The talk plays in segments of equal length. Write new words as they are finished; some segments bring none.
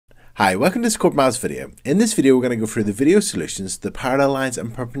Hi, welcome to this Corbettmaths video. In this video we're going to go through the video solutions to the parallel lines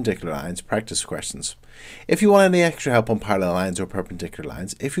and perpendicular lines practice questions. If you want any extra help on parallel lines or perpendicular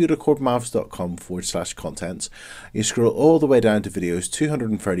lines, if you go to corbettmaths.com/contents, you scroll all the way down to videos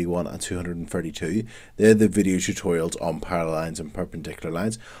 231 and 232. They're the video tutorials on parallel lines and perpendicular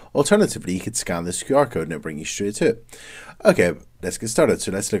lines. Alternatively, you could scan this QR code and it'll bring you straight to it. Okay, let's get started.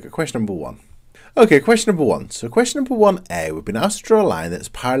 So let's look at question number 1. Okay, question number 1. So question number 1a, we've been asked to draw a line that's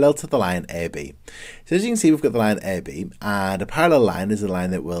parallel to the line AB. So as you can see, we've got the line AB, and a parallel line is a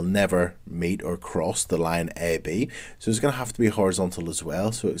line that will never meet or cross the line AB. So it's going to have to be horizontal as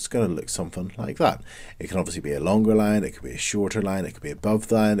well, so it's going to look something like that. It can obviously be a longer line, it could be a shorter line, it could be above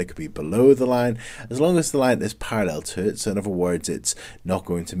the line, it could be below the line, as long as the line is parallel to it. So in other words, it's not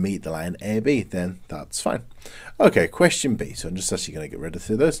going to meet the line AB, then that's fine. Okay, question B. So I'm just actually going to get rid of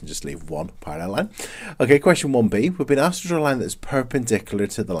those and just leave one parallel line. Okay, question 1b. We've been asked to draw a line that's perpendicular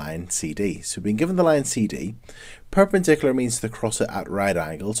to the line CD. So we've been given the line CD. Perpendicular means to cross it at right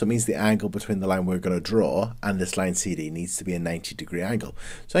angles. So it means the angle between the line we're going to draw and this line CD needs to be a 90-degree angle.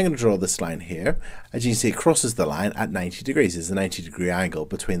 So I'm going to draw this line here. As you can see, it crosses the line at 90 degrees. There's a 90-degree angle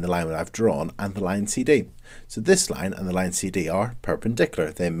between the line that I've drawn and the line CD. So this line and the line CD are perpendicular.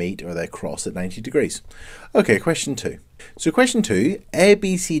 They meet or they cross at 90 degrees. Okay, question 2. So question 2,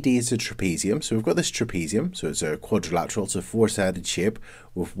 ABCD is a trapezium. So we've got this trapezium. So it's a quadrilateral. It's a four-sided shape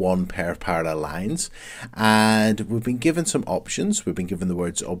with one pair of parallel lines. And we've been given some options. We've been given the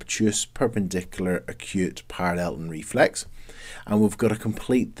words obtuse, perpendicular, acute, parallel, and reflex. And we've got to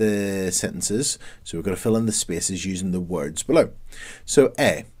complete the sentences. So we've got to fill in the spaces using the words below. So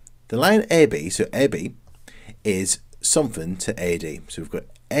A, the line AB, so AB is something to AD. So we've got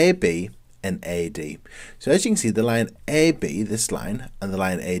AB and AD. So as you can see, the line AB, this line, and the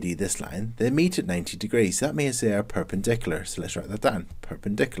line AD, this line, they meet at 90 degrees. That means they are perpendicular. So let's write that down,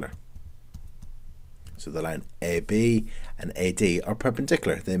 perpendicular. So the line AB and AD are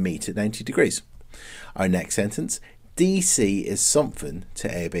perpendicular. They meet at 90 degrees. Our next sentence, DC is something to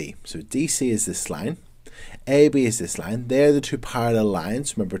AB. So DC is this line. AB is this line. They're the two parallel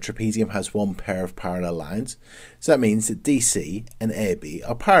lines. Remember, trapezium has one pair of parallel lines. So that means that DC and AB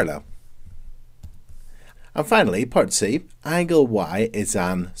are parallel. And finally, part C, angle Y is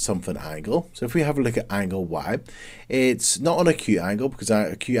an something angle. So if we have a look at angle Y, it's not an acute angle because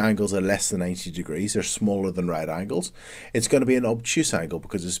acute angles are less than 90 degrees. They're smaller than right angles. It's going to be an obtuse angle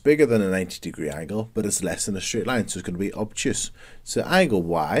because it's bigger than a 90-degree angle, but it's less than a straight line. So it's going to be obtuse. So angle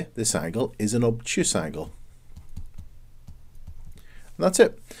Y, this angle, is an obtuse angle. And that's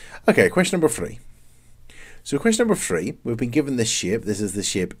it. Okay, question number 3. So question number 3, we've been given this shape. This is the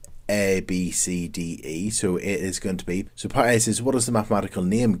shape A, B, C, D, E. So it is going to be, so part A says, what is the mathematical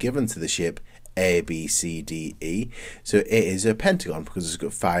name given to the shape A, B, C, D, E? So it is a pentagon because it's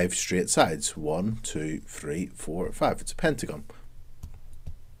got 5 straight sides. 1, 2, 3, 4, 5. It's a pentagon.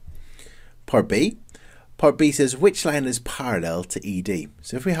 Part B. Part B says, which line is parallel to ED?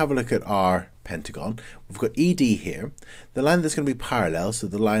 So if we have a look at our pentagon, we've got ED here. The line that's going to be parallel, so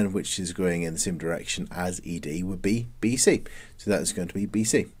the line which is going in the same direction as ED, would be BC. So that is going to be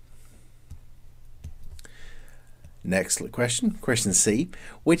BC. Next question, question C.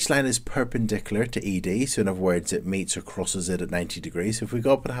 Which line is perpendicular to ED? So in other words, it meets or crosses it at 90 degrees. So if we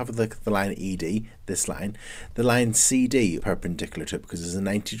go up and have a look at the line ED, this line, the line CD perpendicular to it because there's a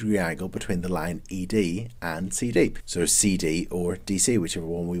 90-degree angle between the line ED and CD. So CD or DC, whichever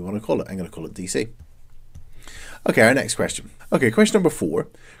one we want to call it. I'm going to call it DC. Okay, our next question. Okay, question number 4.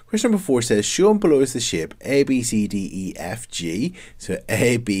 Question number 4 says, shown below is the shape A, B, C, D, E, F, G. So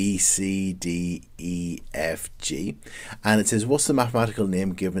A, B, C, D, E, F, G. And it says, what's the mathematical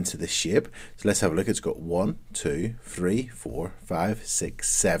name given to this shape? So let's have a look. It's got 1, 2, 3, 4, 5, 6,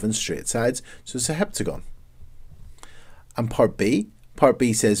 7 straight sides. So it's a heptagon. And part B. Part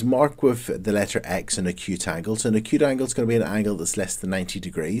B says, mark with the letter X an acute angle. So an acute angle is going to be an angle that's less than 90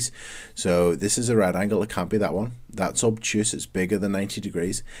 degrees. So this is a right angle. It can't be that one. That's obtuse. It's bigger than 90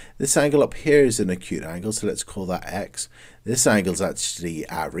 degrees. This angle up here is an acute angle. So let's call that X. This angle is actually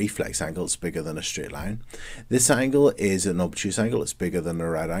a reflex angle. It's bigger than a straight line. This angle is an obtuse angle. It's bigger than a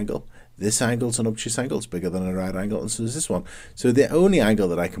right angle. This angle is an obtuse angle, it's bigger than a right angle, and so is this one. So the only angle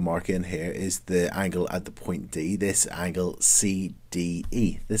that I can mark in here is the angle at the point D, this angle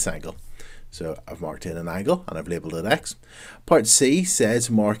CDE, this angle. So I've marked in an angle and I've labelled it X. Part C says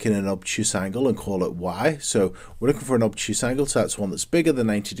mark in an obtuse angle and call it Y. So we're looking for an obtuse angle, so that's one that's bigger than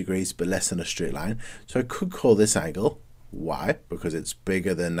 90 degrees but less than a straight line. So I could call this angle Y, because it's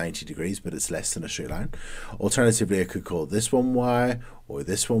bigger than 90 degrees, but it's less than a straight line. Alternatively, I could call this one Y, or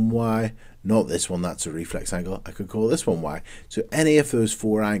this one Y. Not this one, that's a reflex angle. I could call this one Y. So any of those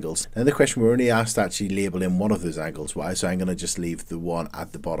four angles. Now the question, we're only asked to actually label in one of those angles Y, so I'm going to just leave the one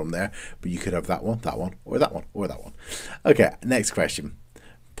at the bottom there, but you could have that one, or that one, or that one. Okay, next question.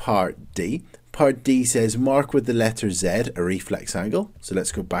 Part D. Part D says mark with the letter Z a reflex angle. So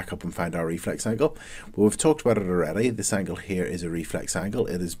let's go back up and find our reflex angle. Well, we've talked about it already. This angle here is a reflex angle.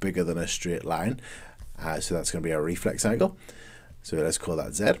 It is bigger than a straight line. So that's going to be our reflex angle. So let's call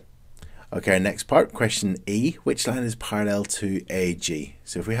that Z. Okay, next part, question E. Which line is parallel to AG?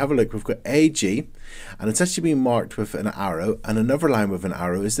 So if we have a look, we've got AG, and it's actually been marked with an arrow, and another line with an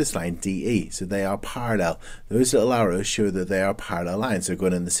arrow is this line, DE. So they are parallel. Those little arrows show that they are parallel lines. They're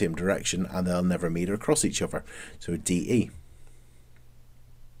going in the same direction, and they'll never meet or cross each other. So DE.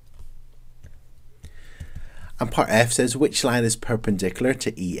 And part F says which line is perpendicular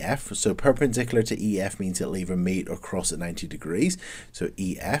to EF? So perpendicular to EF means it'll either meet or cross at 90 degrees. So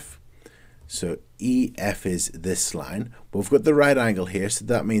EF. So EF is this line, but we've got the right angle here, so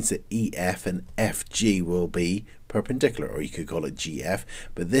that means that EF and FG will be perpendicular, or you could call it GF,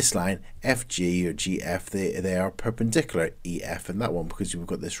 but this line, FG or GF, they are perpendicular, EF and that one, because you've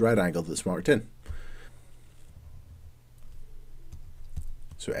got this right angle that's marked in.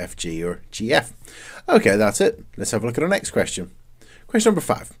 So FG or GF. Okay, that's it. Let's have a look at our next question. Question number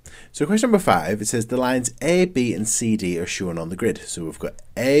 5. So question number 5, it says the lines A, B and CD are shown on the grid. So we've got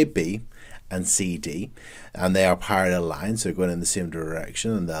A, B and CD, and they are parallel lines, so they're going in the same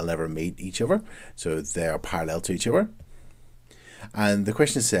direction and they'll never meet each other. So they are parallel to each other. And the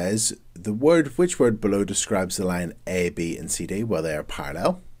question says, which word below describes the line A, B and CD? Well, they are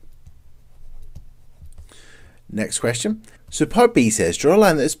parallel. Next question. So part B says draw a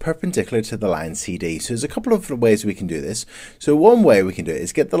line that is perpendicular to the line CD. So there's a couple of ways we can do this. So one way we can do it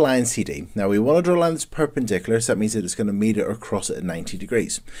is get the line CD. Now we want to draw a line that's perpendicular, so that means that it's going to meet it or cross it at 90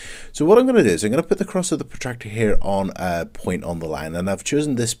 degrees. So what I'm going to do is I'm going to put the cross of the protractor here on a point on the line, and I've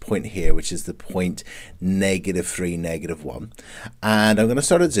chosen this point here, which is the point -3, -1. And I'm going to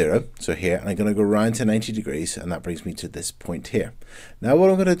start at 0, so here, and I'm going to go round to 90 degrees, and that brings me to this point here. Now what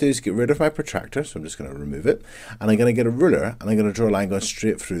I'm going to do is get rid of my protractor, so I'm just going to remove it, and I'm going to get a ruler, and I'm going to draw a line going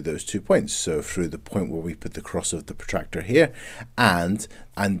straight through those 2 points. So through the point where we put the cross of the protractor here, and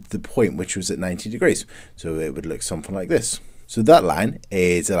the point which was at 90 degrees. So it would look something like this. So that line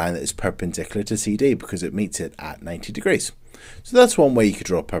is a line that is perpendicular to CD because it meets it at 90 degrees. So that's one way you could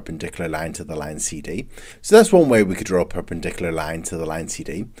draw a perpendicular line to the line CD. So that's one way we could draw a perpendicular line to the line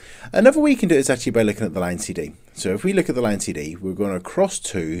CD. Another way you can do it is actually by looking at the line CD. So if we look at the line CD, we're going across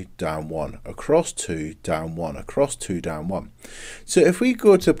 2, down 1, across 2, down 1, across 2, down 1. So if we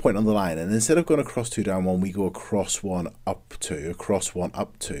go to a point on the line, and instead of going across 2, down 1, we go across 1, up 2, across 1,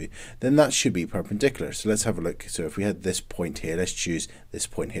 up 2, then that should be perpendicular. So let's have a look. So if we had this point here, let's choose this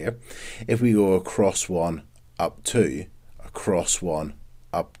point here. If we go across 1, up 2, across 1,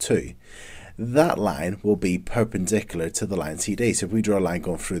 up 2, that line will be perpendicular to the line CD. So if we draw a line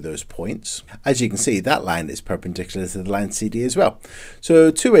going through those points, as you can see, that line is perpendicular to the line CD as well.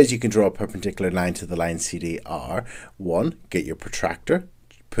 So two ways you can draw a perpendicular line to the line CD are, one, get your protractor,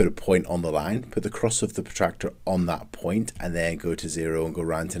 put a point on the line, put the cross of the protractor on that point, and then go to 0 and go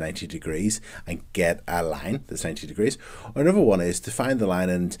round to 90 degrees and get a line that's 90 degrees. Or another one is to find the line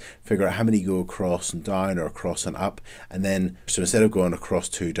and figure out how many go across and down or across and up. And then, so instead of going across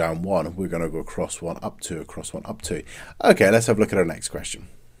 2, down 1, we're going to go across 1, up 2, across 1, up 2. Okay, let's have a look at our next question.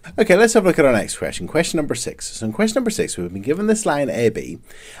 Okay, let's have a look at our next question, question number 6. So in question number 6, we've been given this line AB,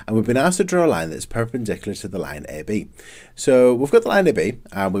 and we've been asked to draw a line that's perpendicular to the line AB. So we've got the line AB,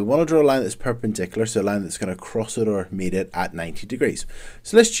 and we want to draw a line that's perpendicular, so a line that's going to cross it or meet it at 90 degrees.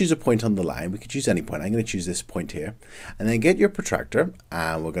 So let's choose a point on the line. We could choose any point. I'm going to choose this point here, and then get your protractor,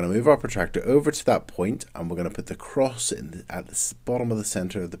 and we're going to move our protractor over to that point, and we're going to put the cross at the bottom of the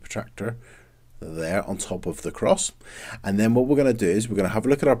center of the protractor, there on top of the cross. And then what we're going to do is we're going to have a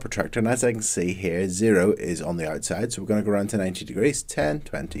look at our protractor, and as I can see here, 0 is on the outside, so we're going to go around to 90 degrees, 10,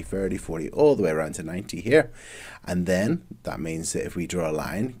 20, 30, 40, all the way around to 90 here. And then that means that if we draw a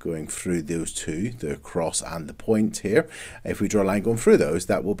line going through those two, the cross and the point here, if we draw a line going through those,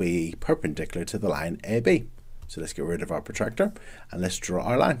 that will be perpendicular to the line AB. So let's get rid of our protractor and let's draw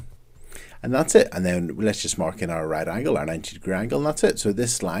our line. And that's it. And then let's just mark in our right angle, our 90-degree angle, and that's it. So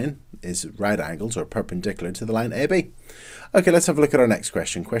this line is right angles or perpendicular to the line AB. Okay, let's have a look at our next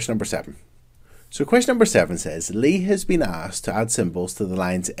question, question number 7. So question number 7 says, Lee has been asked to add symbols to the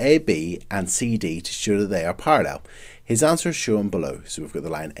lines AB and CD to show that they are parallel. His answer is shown below. So we've got the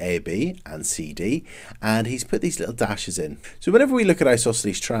line AB and CD, and he's put these little dashes in. So whenever we look at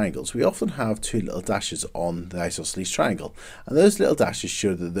isosceles triangles, we often have two little dashes on the isosceles triangle, and those little dashes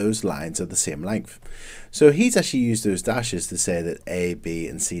show that those lines are the same length. So he's actually used those dashes to say that A, B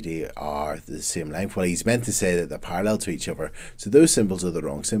and CD are the same length. Well, he's meant to say that they're parallel to each other, so those symbols are the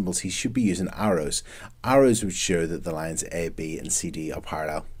wrong symbols. He should be using arrows. Arrows would show that the lines A, B and CD are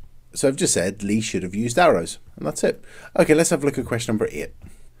parallel. So I've just said Lee should have used arrows, and that's it. Okay, let's have a look at question number 8.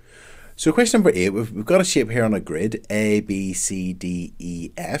 So question number 8, we've got a shape here on a grid, A, B, C, D,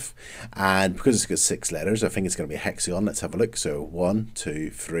 E, F, and because it's got 6 letters, I think it's going to be a hexagon. Let's have a look. So 1, 2,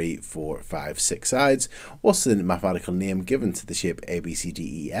 3, 4, 5, 6 sides. What's the mathematical name given to the shape A, B, C,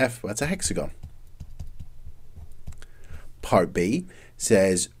 D, E, F? Well, it's a hexagon. Part B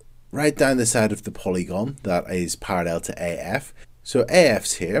says, write down the side of the polygon that is parallel to AF. So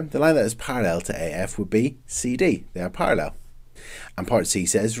AF's here. The line that is parallel to AF would be CD. They are parallel. And part C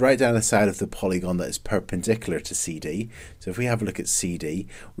says, write down the side of the polygon that is perpendicular to CD. So if we have a look at CD,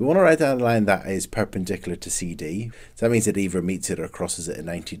 we want to write down a line that is perpendicular to CD. So that means it either meets it or crosses it at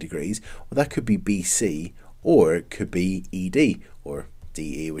 90 degrees. Well, that could be BC, or it could be ED, or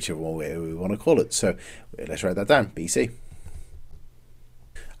DE, whichever way we want to call it. So let's write that down, BC.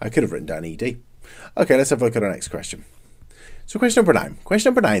 I could have written down ED. Okay, let's have a look at our next question. So question number 9.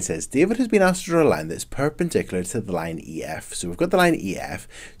 Question number 9 says, David has been asked to draw a line that's perpendicular to the line EF. So we've got the line EF.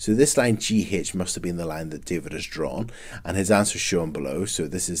 So this line GH must have been the line that David has drawn. And his answer is shown below. So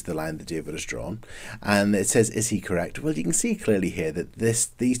this is the line that David has drawn. And it says, is he correct? Well, you can see clearly here that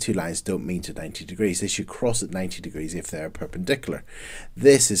these two lines don't meet at 90 degrees. They should cross at 90 degrees if they're perpendicular.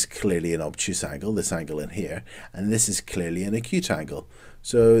 This is clearly an obtuse angle, this angle in here. And this is clearly an acute angle.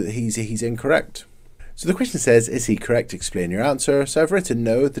 So he's incorrect. So the question says, is he correct? Explain your answer. So I've written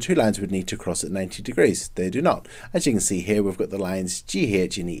no, the two lines would need to cross at 90 degrees. They do not. As you can see here, we've got the lines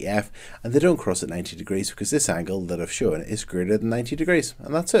GH and EF, and they don't cross at 90 degrees because this angle that I've shown is greater than 90 degrees.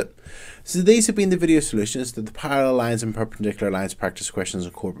 And that's it. So these have been the video solutions to the parallel lines and perpendicular lines practice questions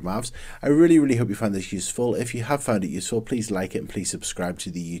on Corbettmaths Maths. I really hope you found this useful. If you have found it useful, please like it and please subscribe to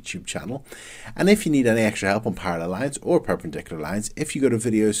the YouTube channel. And if you need any extra help on parallel lines or perpendicular lines, if you go to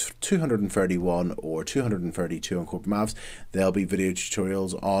videos 231 or 232 on Corbettmaths Maths, there'll be video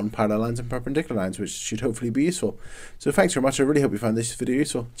tutorials on parallel lines and perpendicular lines, which should hopefully be useful. So thanks very much. I really hope you found this video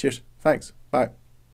useful. Cheers. Thanks. Bye.